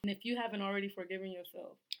yourself. And if you haven't already forgiven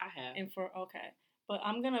yourself, I have. but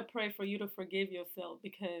I'm going to pray for you to forgive yourself,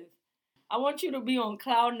 because I want you to be on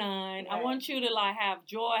cloud 9. Right. I want you to like have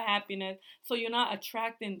joy, happiness, so you're not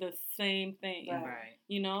attracting the same thing. Right.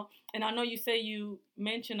 And I know you say you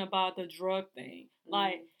mentioned about the drug thing.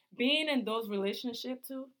 Like, being in those relationships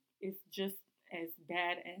too is just as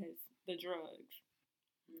bad as the drugs.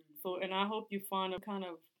 So, and I hope you find a kind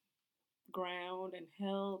of ground and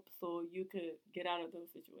help so you could get out of those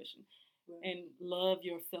situations and love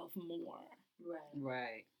yourself more.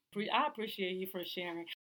 Right. I appreciate you for sharing.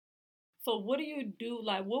 So what do you do?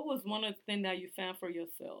 Like, what was one of the things that you found for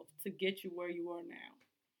yourself to get you where you are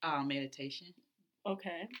now? Meditation.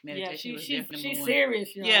 Okay. Meditation was definitely she's one.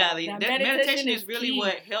 serious, y'all. Yeah, Now, meditation is really key.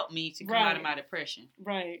 what helped me to come out of my depression.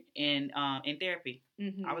 Right. And in therapy,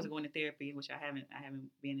 Mm-hmm. I was going to therapy, which I haven't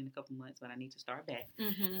been in a couple months, but I need to start back.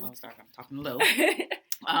 Mm-hmm. I'm talking low.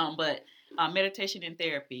 But meditation and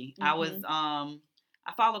therapy. Mm-hmm. I was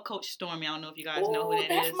I follow Coach Stormy. I don't know if you guys know who that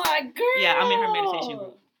that's is. my girl. Yeah, I'm in her meditation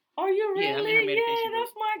group. Are you really? Yeah, I'm in her meditation group.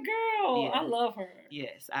 That's my girl. Yeah. I love her.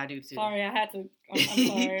 Yes, I do too. Sorry, I had to. I'm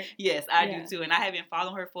sorry. Yes, I Yeah. do too. And I have been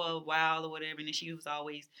following her for a while or whatever. And then she was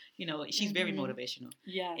always, she's very Mhm. motivational.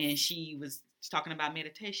 Yeah. And she was talking about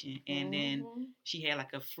meditation. And then she had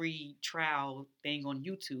like a free trial thing on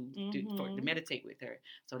YouTube to meditate with her.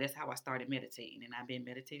 So that's how I started meditating. And I've been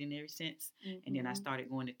meditating ever since. And then I started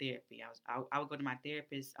going to therapy. I would go to my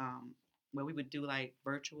therapist where we would do like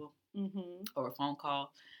virtual or a phone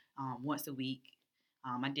call once a week.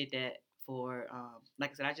 I did that for,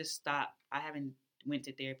 like I said, I just stopped. I haven't went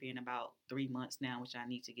to therapy in about 3 months now, which I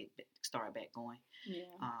need to start back going. Yeah.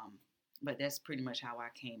 But that's pretty much how I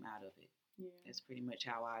came out of it. Yeah. That's pretty much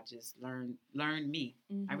how I just learned me.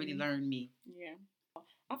 I really Mhm. learned me. Yeah.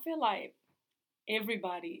 I feel like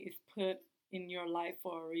everybody is put in your life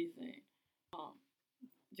for a reason.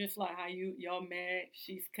 Just like how y'all met,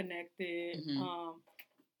 she's connected. Mhm.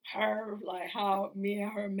 Her, like how me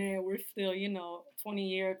and her met, we're still, 20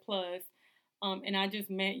 years plus. And I just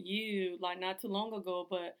met you like not too long ago,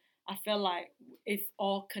 but I felt like it's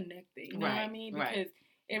all connected. You know what I Right, mean? right. Because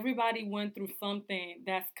everybody went through something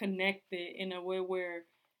that's connected in a way where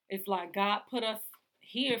it's like God put us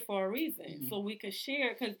here for a reason, Mhm. so we could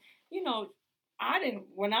share. Because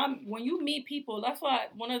when you meet people, that's why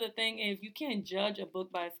one of the thing is you can't judge a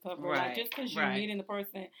book by its cover. Like, Right, just because you're right. meeting the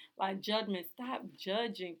person, like judgment. Stop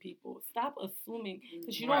judging people. Stop assuming,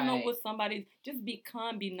 because you don't know Right. what somebody's. Just be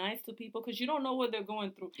kind, be nice to people, because you don't know what they're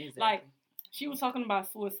going through. Exactly. Like, she was talking about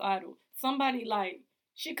suicidal. Somebody, like,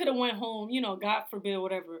 she could have went home, God forbid,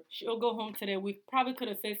 whatever. She'll go home today. We probably could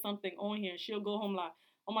have said something on here. She'll go home like,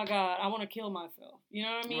 oh my God, I want to kill myself. You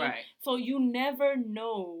know what I mean? Right. So you never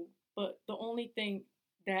know. But the only thing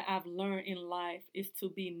that I've learned in life is to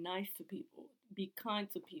be nice to people, be kind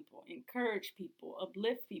to people, encourage people,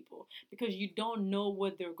 uplift people, because you don't know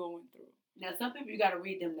what they're going through. Now, some people you got to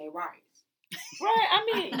read them their rights. Right? I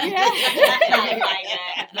mean, yeah.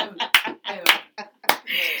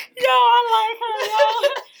 Yo, I like her,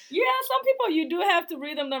 yo. Yeah, some people you do have to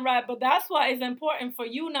read them the right, but that's why it's important for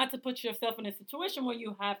you not to put yourself in a situation where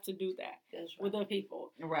you have to do that with other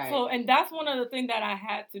people. Right. So, and that's one of the things that I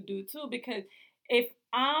had to do too, because if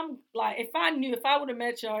I would have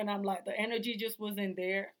met y'all and I'm like, the energy just wasn't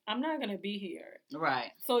there, I'm not going to be here.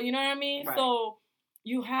 Right. So, you know what I mean? Right. So,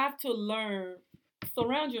 you have to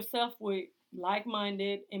surround yourself with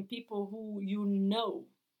like-minded and people who you know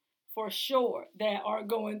for sure that are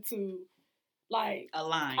going to like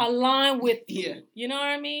align with you. Yeah. You know what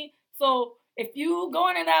I mean? So if you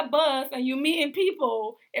going in that bus and you meeting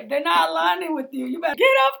people, if they're not aligning with you, you better get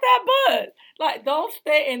off that bus. Like, don't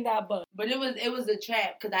stay in that bus. But it was a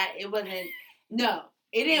trap because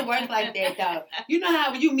it didn't work like that though. You know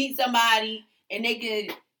how when you meet somebody and they can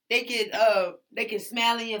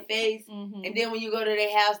smile in your face, and then when you go to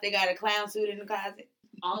their house, they got a clown suit in the closet.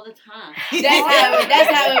 All the time.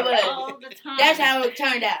 That's how it was. All the time. That's how it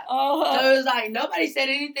turned out. Uh-huh. So it was like nobody said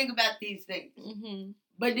anything about these things. Mm-hmm.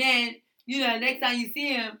 But then, next time you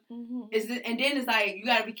see him, mm-hmm. and then it's like you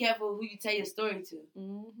gotta be careful who you tell your story to,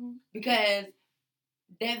 because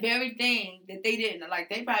that very thing that they didn't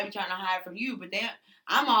like, they probably trying to hide from you. But then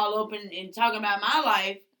I'm all open and talking about my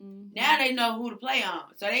life. Now they know who to play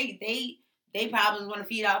on, so they probably want to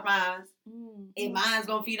feed off mine, and mine's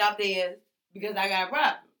gonna feed off theirs. Because I got a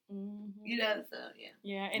problem. So yeah.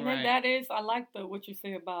 Yeah, and then that is, I like what you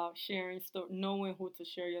say about sharing knowing who to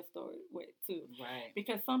share your story with too. Right.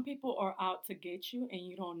 Because some people are out to get you and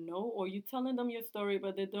you don't know, or you telling them your story,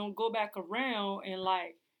 but they don't go back around and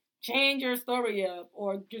like change your story up,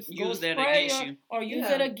 or just use that against you, or use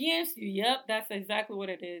it against you. Yep, that's exactly what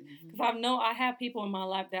it is. Because I have people in my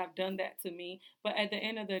life that have done that to me, but at the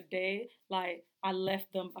end of the day, like, I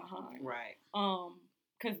left them behind. Right.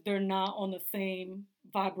 Because they're not on the same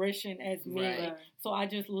vibration as me. Right. So I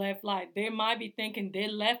just left, like, they might be thinking they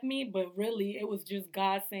left me, but really it was just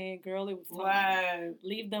God saying, girl, it was time.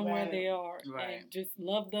 Leave them where they are. And just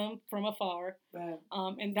love them from afar.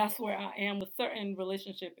 And that's where I am with certain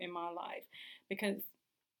relationship in my life.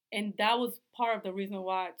 And that was part of the reason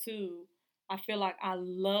why, too, I feel like I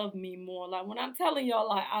love me more. Like, when I'm telling y'all,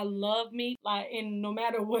 like, I love me, like, and no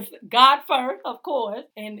matter what, God first, of course,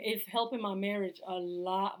 and it's helping my marriage a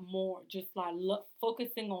lot more. Just like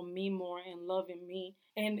focusing on me more and loving me,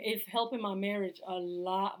 and it's helping my marriage a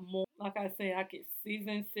lot more. Like I said,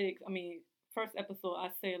 season 6. First episode, I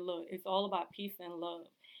said, look, it's all about peace and love.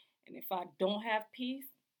 And if I don't have peace,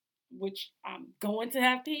 which I'm going to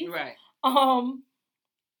have peace,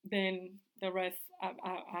 then the rest,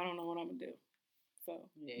 I don't know what I'm gonna do. So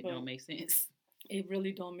it don't make sense. It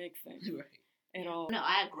really don't make sense at all. No,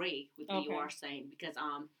 I agree with what you are saying, because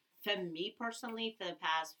for me personally, for the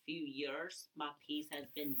past few years, my peace has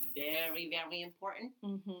been very, very important.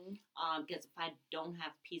 Because if I don't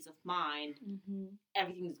have peace of mind,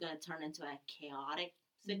 everything's gonna turn into a chaotic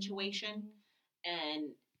situation,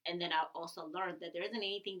 and then I also learned that there isn't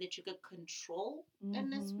anything that you could control in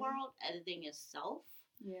this world other than yourself.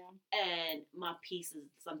 Yeah. And my peace is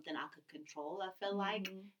something I could control, I feel like.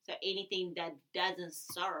 So anything that doesn't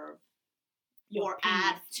serve or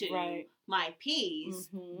add to my peace,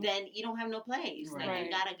 then you don't have no place. Like,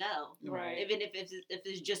 you gotta go. Even if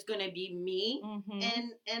it's just gonna be me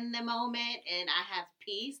in the moment and I have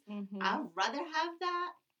peace, I'd rather have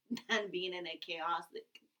that than being in a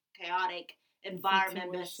chaotic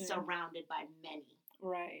environment but surrounded by many.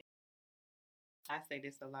 Right. I say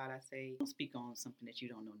this a lot. I say, don't speak on something that you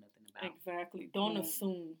don't know nothing about. Exactly. Don't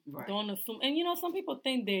assume. Don't assume. And, some people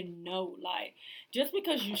think they know. Like, just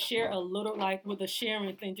because you share a little, like with the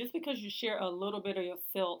sharing thing, just because you share a little bit of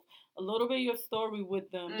yourself, a little bit of your story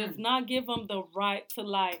with them, does not give them the right to,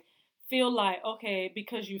 like, feel like, okay,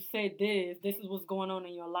 because you said this is what's going on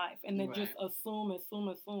in your life. And then just assume.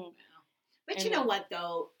 But you know what,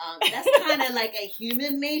 though? That's kind of like a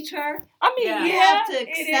human nature. You have to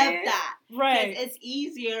accept that. Right. It's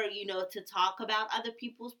easier, to talk about other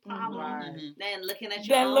people's problems than looking at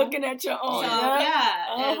your own.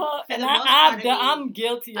 So, And I'm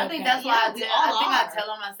guilty of that. I think that's why I tell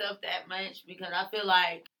on myself that much, because I feel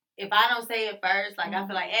like if I don't say it first, like, I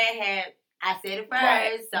feel like I said it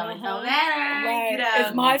first, so it don't matter. Right.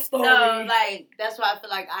 It's my story. So, like, that's why I feel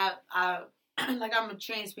like I'm a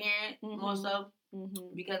transparent more so,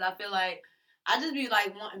 because I feel like I just be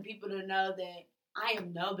like wanting people to know that I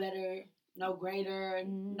am no better, no greater,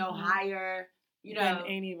 no higher, than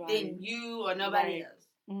anybody, than you or nobody else.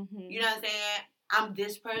 You know what I'm saying? I'm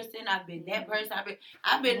this person. I've been that person.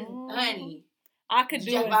 I've been honey. I could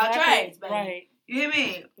do about trades, baby. Right. You hear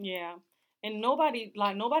me? Yeah. And nobody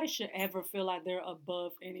should ever feel like they're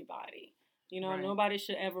above anybody. Nobody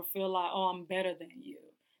should ever feel like, oh, I'm better than you.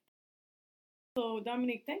 So,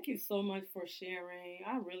 Dominique, thank you so much for sharing.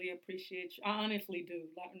 I really appreciate you. I honestly do.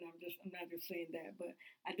 Like, no, I'm not just saying that, but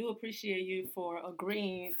I do appreciate you for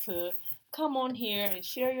agreeing to come on here and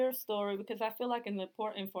share your story because I feel like it's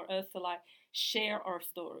important for us to like share our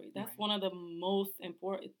story. That's Right. one of the most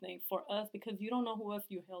important things for us because you don't know who else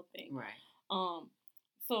you're helping. Right. Um,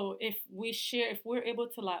 so if we share, if we're able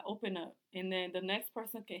to like open up, and then the next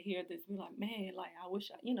person can hear this, be like, man, like I wish,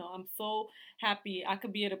 I'm so happy I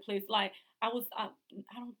could be at a place like I don't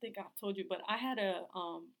think I told you, but I had a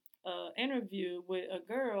interview with a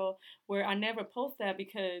girl where I never post that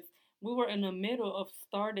because we were in the middle of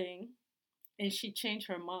starting, and she changed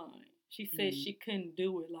her mind. She said she couldn't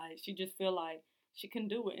do it. Like she just feel like she can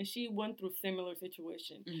do it, and she went through similar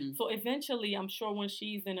situation. So eventually, I'm sure when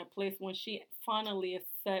she's in a place when she finally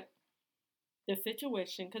accept the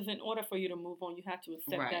situation, because in order for you to move on, you have to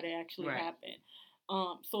accept that it actually happened.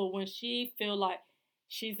 So when she feel like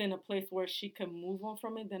she's in a place where she can move on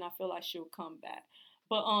from it, then I feel like she'll come back.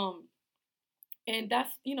 But and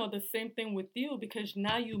that's the same thing with you because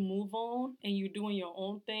now you move on and you're doing your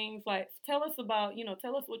own things. Like tell us about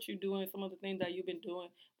tell us what you're doing, some of the things that you've been doing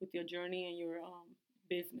with your journey and your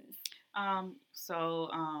business. So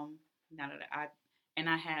now that I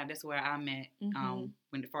have, that's where I'm at. When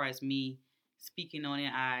as far as me speaking on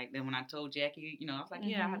it, then when I told Jackie, I was like,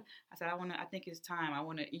 I said I think it's time. I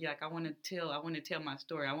want to tell my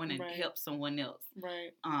story. I want to help someone else.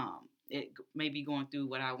 Right. It may be going through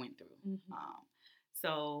what I went through.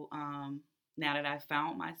 So now that I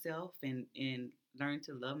found myself and learned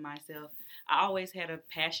to love myself, I always had a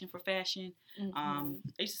passion for fashion. I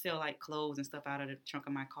used to sell like clothes and stuff out of the trunk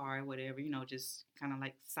of my car or whatever, just kind of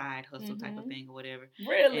like side hustle type of thing or whatever.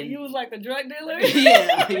 Really? And you was like a drug dealer?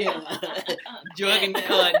 Yeah. Drug and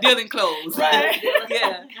dealing clothes. Right.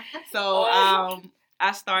 Yeah. So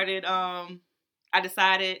I started, I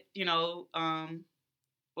decided,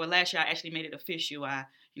 well, last year I actually made it official. I,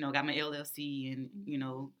 got my LLC and,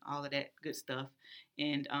 all of that good stuff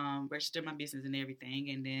and registered my business and everything.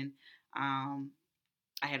 And then I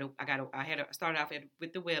started off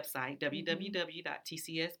with the website,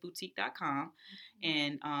 www.tcsboutique.com.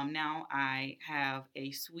 And now I have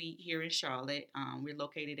a suite here in Charlotte. We're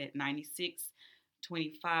located at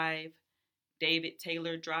 9625 David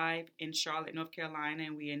Taylor Drive in Charlotte, North Carolina.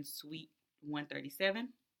 And we're in suite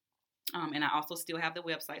 137. And I also still have the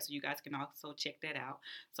website, so you guys can also check that out.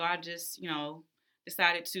 So I just,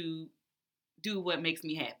 decided to do what makes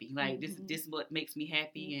me happy. Like this is what makes me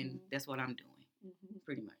happy, and that's what I'm doing,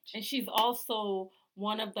 pretty much. And she's also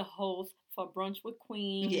one of the hosts for Brunch with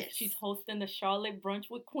Queens. Yes. She's hosting the Charlotte Brunch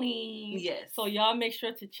with Queens. Yes. So y'all make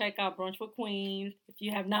sure to check out Brunch with Queens. If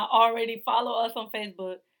you have not already, follow us on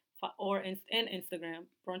Facebook or and Instagram,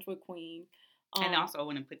 Brunch with Queens. And also I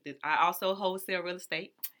want to put this. I also wholesale real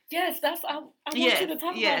estate. Yes, I want you to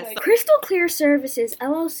talk about that. Crystal Clear Services,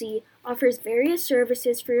 LLC, offers various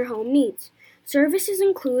services for your home needs. Services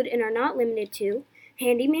include and are not limited to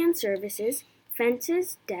handyman services,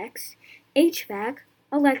 fences, decks, HVAC,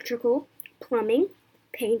 electrical, plumbing,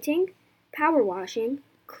 painting, power washing,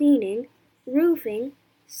 cleaning, roofing,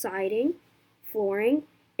 siding, flooring,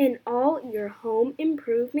 and all your home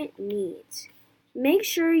improvement needs. Make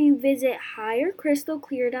sure you visit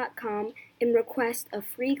HireCrystalClear.com and request a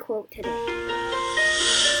free quote today.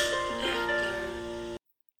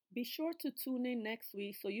 Be sure to tune in next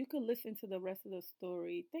week so you can listen to the rest of the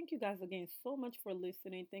story. Thank you guys again so much for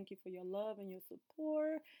listening. Thank you for your love and your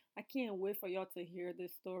support. I can't wait for y'all to hear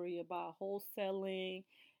this story about wholesaling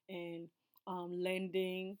and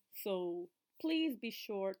lending. So please be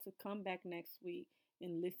sure to come back next week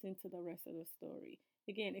and listen to the rest of the story.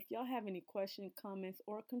 Again, if y'all have any questions, comments,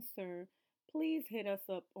 or concern, please hit us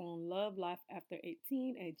up on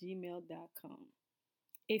lovelifeafter18@gmail.com.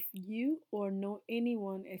 If you or know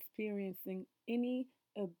anyone experiencing any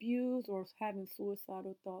abuse or having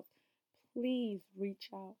suicidal thoughts, please reach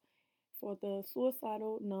out. For the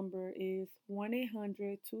suicidal number is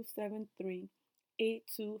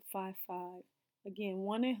 1-800-273-8255. Again,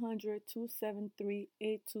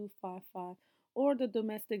 1-800-273-8255, or the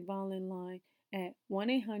domestic violence line at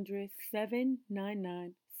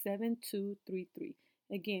 1-800-799-7233.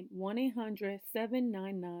 Again,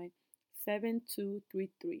 1-800-799-7233.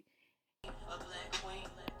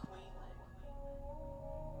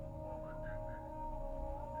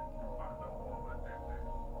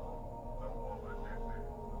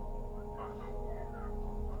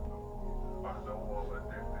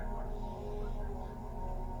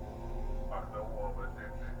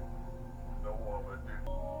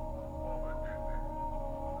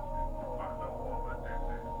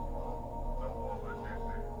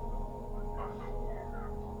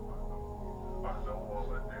 I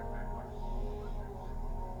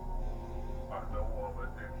know I'm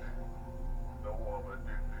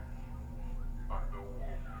addicted.